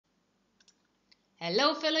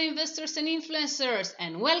Hello fellow investors and influencers,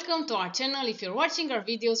 and welcome to our channel if you're watching our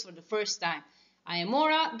videos for the first time. I am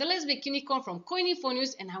Maura, the lesbian unicorn from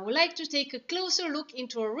CoinInfo.News, and I would like to take a closer look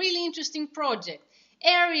into a really interesting project,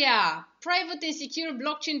 ARYIA, private and secure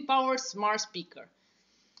blockchain-powered smart speaker.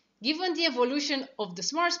 Given the evolution of the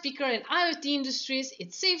smart speaker and IoT industries,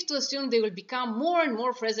 it's safe to assume they will become more and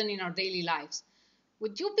more present in our daily lives.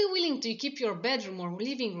 Would you be willing to equip your bedroom or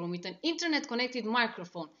living room with an internet-connected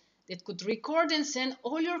microphone that could record and send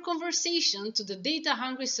all your conversation to the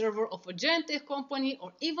data-hungry server of a giant tech company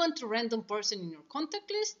or even to a random person in your contact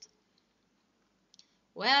list?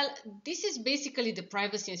 Well, this is basically the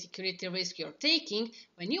privacy and security risk you're taking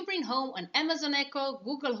when you bring home an Amazon Echo,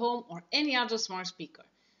 Google Home, or any other smart speaker.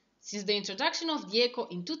 Since the introduction of the Echo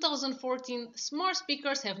in 2014, smart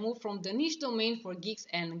speakers have moved from the niche domain for geeks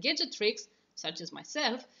and gadget freaks, such as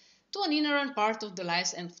myself, to an inherent part of the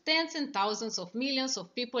lives of tens and thousands of millions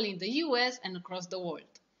of people in the US and across the world.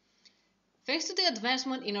 Thanks to the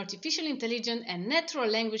advancement in artificial intelligence and natural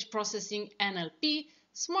language processing (NLP),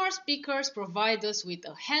 smart speakers provide us with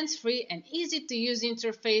a hands-free and easy-to-use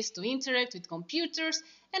interface to interact with computers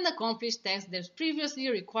and accomplish tasks that previously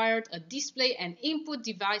required a display and input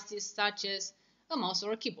devices such as a mouse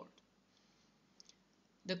or a keyboard.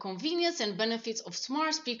 The convenience and benefits of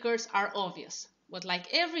smart speakers are obvious, but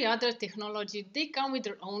like every other technology, they come with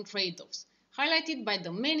their own trade-offs, highlighted by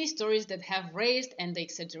the many stories that have raised and the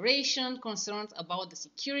exaggeration concerns about the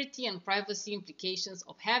security and privacy implications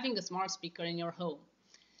of having a smart speaker in your home.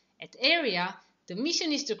 At ARYIA, the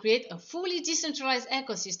mission is to create a fully decentralized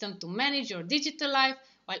ecosystem to manage your digital life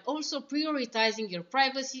while also prioritizing your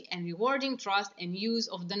privacy and rewarding trust and use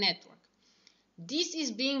of the network. This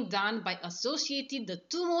is being done by associating the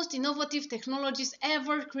two most innovative technologies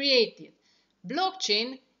ever created,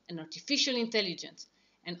 blockchain and artificial intelligence,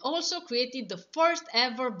 and also created the first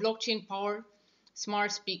ever blockchain-powered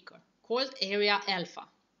smart speaker, called ARYIA Alpha.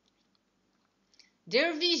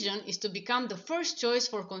 Their vision is to become the first choice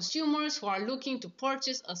for consumers who are looking to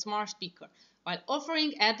purchase a smart speaker, while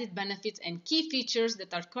offering added benefits and key features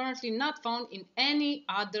that are currently not found in any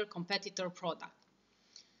other competitor product.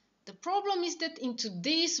 The problem is that in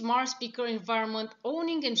today's smart speaker environment,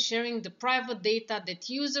 owning and sharing the private data that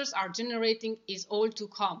users are generating is all too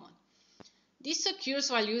common. This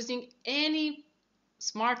occurs while using any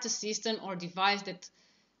smart assistant or device that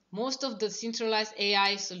most of the centralized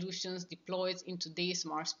AI solutions deployed in today's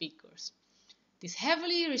smart speakers. This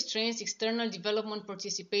heavily restrains external development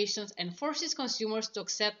participations and forces consumers to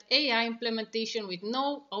accept AI implementation with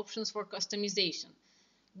no options for customization.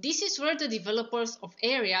 This is where the developers of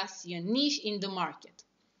ARYIA see a niche in the market.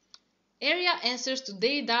 ARYIA answers to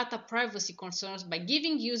their data privacy concerns by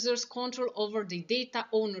giving users control over their data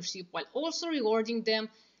ownership while also rewarding them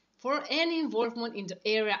for any involvement in the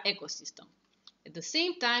ARYIA ecosystem. At the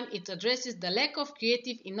same time, it addresses the lack of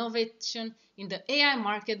creative innovation in the AI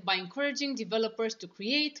market by encouraging developers to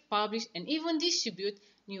create, publish, and even distribute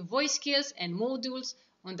new voice skills and modules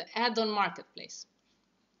on the add-on marketplace.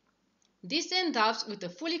 This ends up with a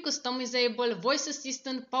fully customizable voice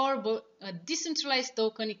assistant powered by a decentralized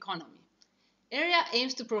token economy. ARYIA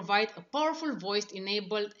aims to provide a powerful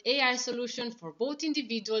voice-enabled AI solution for both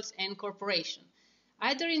individuals and corporations,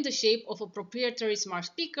 either in the shape of a proprietary smart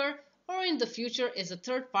speaker or in the future as a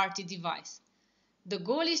third-party device. The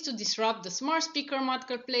goal is to disrupt the smart speaker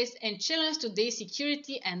marketplace and challenge today's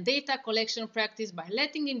security and data collection practice by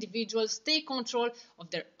letting individuals take control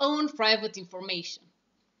of their own private information.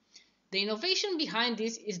 The innovation behind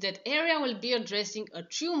this is that ARYIA will be addressing a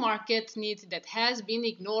true market need that has been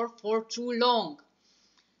ignored for too long.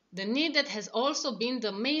 The need that has also been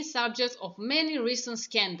the main subject of many recent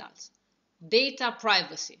scandals: data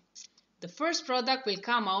privacy. The first product will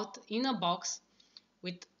come out in a box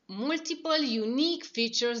with multiple unique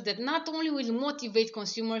features that not only will motivate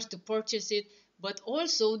consumers to purchase it, but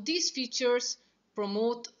also these features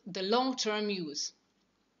promote the long-term use.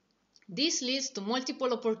 This leads to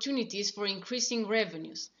multiple opportunities for increasing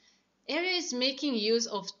revenues. ARYIA is making use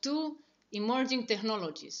of two emerging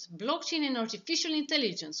technologies, blockchain and artificial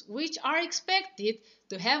intelligence, which are expected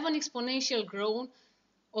to have an exponential growth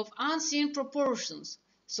of unseen proportions,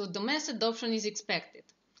 so the mass adoption is expected.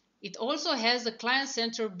 It also has a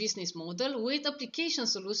client-centered business model with application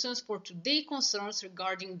solutions for today's concerns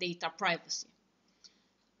regarding data privacy.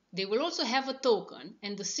 They will also have a token,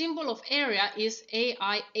 and the symbol of ARYIA is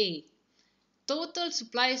AIA. Total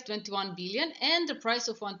supply is 21 billion and the price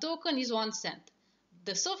of one token is 1 cent.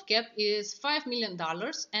 The soft cap is $5 million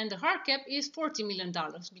and the hard cap is $40 million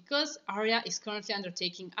because ARYIA is currently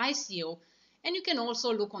undertaking ICO, and you can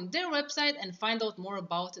also look on their website and find out more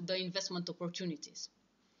about the investment opportunities.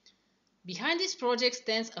 Behind this project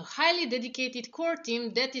stands a highly dedicated core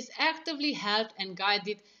team that is actively helped and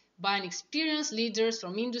guided by an experienced leaders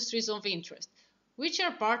from industries of interest, which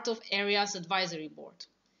are part of ARYIA's advisory board.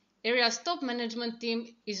 ARYIA's top management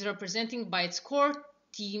team is represented by its core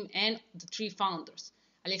team and the three founders,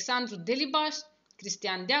 Alexandru Delibaș,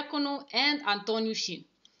 Cristian Diaconu, and Antoniu Șin.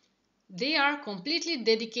 They are completely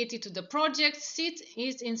dedicated to the project since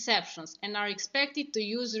its inception and are expected to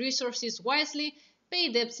use resources wisely,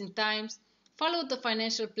 pay debts in time, follow the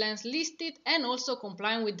financial plans listed, and also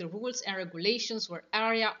comply with the rules and regulations where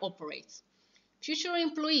ARYIA operates. Future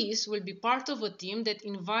employees will be part of a team that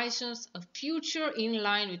envisions a future in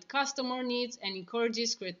line with customer needs and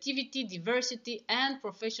encourages creativity, diversity, and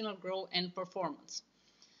professional growth and performance.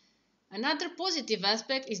 Another positive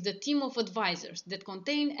aspect is the team of advisors that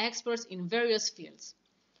contain experts in various fields.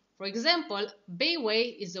 For example,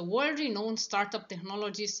 Bayway is a world-renowned startup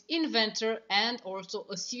technologist, inventor, and also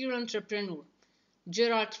a serial entrepreneur.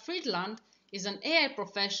 Gerald Friedland is an AI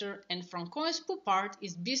professor, and Francois Poupart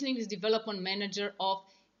is business development manager of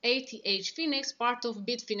ATH Phoenix, part of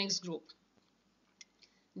Bitfinex Group.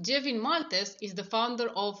 Jevin Maltes is the founder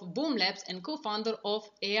of Boom Labs and co-founder of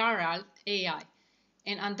ARYIA.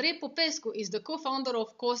 And Andrei Popescu is the co-founder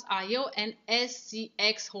of Cos.io and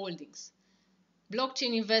SCX Holdings.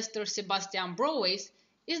 Blockchain investor Sebastian Broways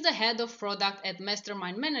is the head of product at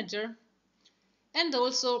Mastermind Manager, and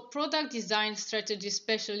also product design strategy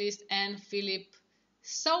specialist, and Philip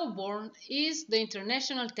Sauborn is the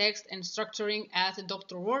international text and structuring at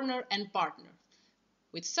Dr. Warner and Partner.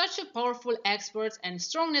 With such a powerful experts and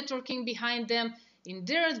strong networking behind them, in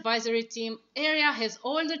their advisory team, ARYIA has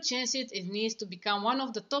all the chances it needs to become one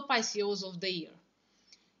of the top ICOs of the year.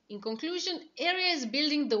 In conclusion, ARYIA is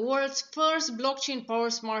building the world's first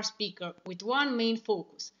blockchain-powered smart speaker with one main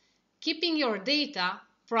focus: keeping your data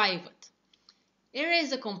private. ARYIA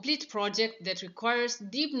is a complete project that requires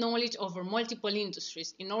deep knowledge over multiple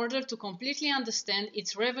industries in order to completely understand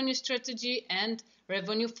its revenue strategy and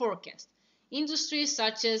revenue forecast. Industries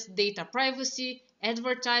such as data privacy,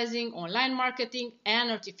 advertising, online marketing,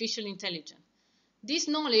 and artificial intelligence. This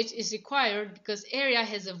knowledge is required because ARYIA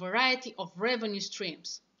has a variety of revenue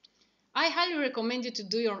streams. I highly recommend you to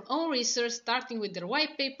do your own research, starting with their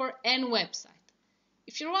white paper and website.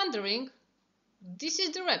 If you're wondering, this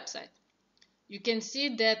is their website. You can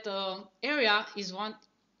see that ARYIA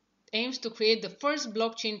aims to create the first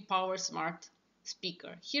blockchain-powered smart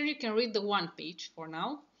speaker. Here you can read the one page for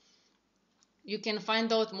now. You can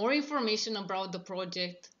find out more information about the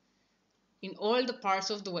project in all the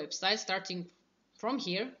parts of the website, starting from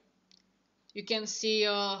here. You can see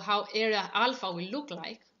how ARYIA Alpha will look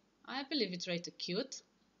like. I believe it's rather cute.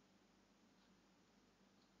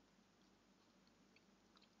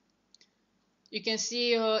 You can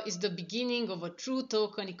see it's the beginning of a true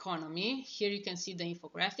token economy. Here you can see the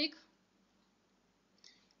infographic.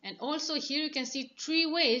 And also here you can see 3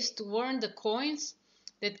 ways to earn the coins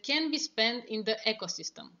that can be spent in the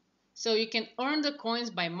ecosystem. So you can earn the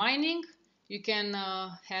coins by mining, you can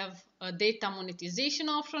have a data monetization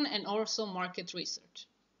option, and also market research.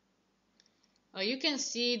 You can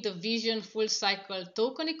see the vision full cycle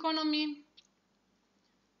token economy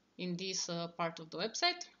in this part of the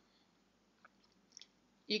website.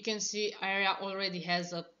 You can see ARYIA already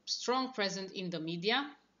has a strong presence in the media,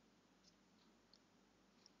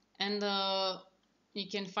 and you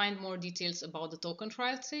can find more details about the token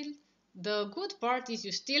trial sale. The good part is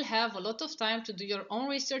you still have a lot of time to do your own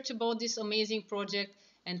research about this amazing project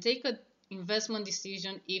and take an investment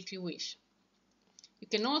decision if you wish. You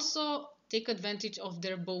can also take advantage of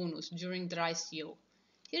their bonus during their ICO.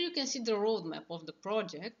 Here you can see the roadmap of the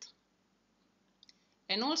project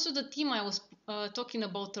and also the team I was talking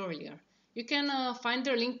about earlier. You can find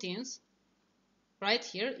their LinkedIns right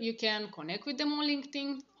here. You can connect with them on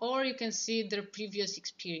LinkedIn, or you can see their previous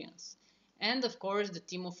experience. And of course the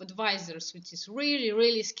team of advisors, which is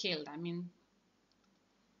really skilled. I mean,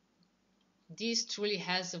 this truly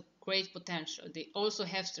has a great potential. They also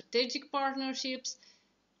have strategic partnerships,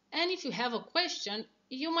 and if you have a question,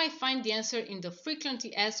 you might find the answer in the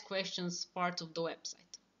frequently asked questions part of the website.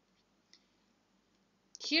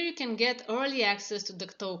 Here you can get early access to the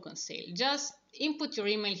token sale. Just input your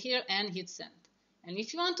email here and hit send. And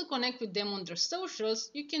if you want to connect with them on their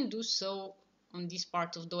socials, you can do so on this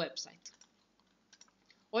part of the website.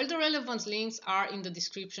 All the relevant links are in the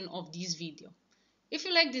description of this video. If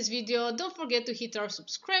you like this video, don't forget to hit our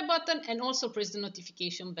subscribe button and also press the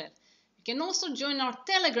notification bell. You can also join our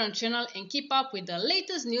Telegram channel and keep up with the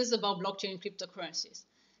latest news about blockchain and cryptocurrencies.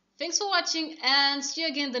 Thanks for watching, and see you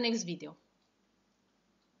again in the next video.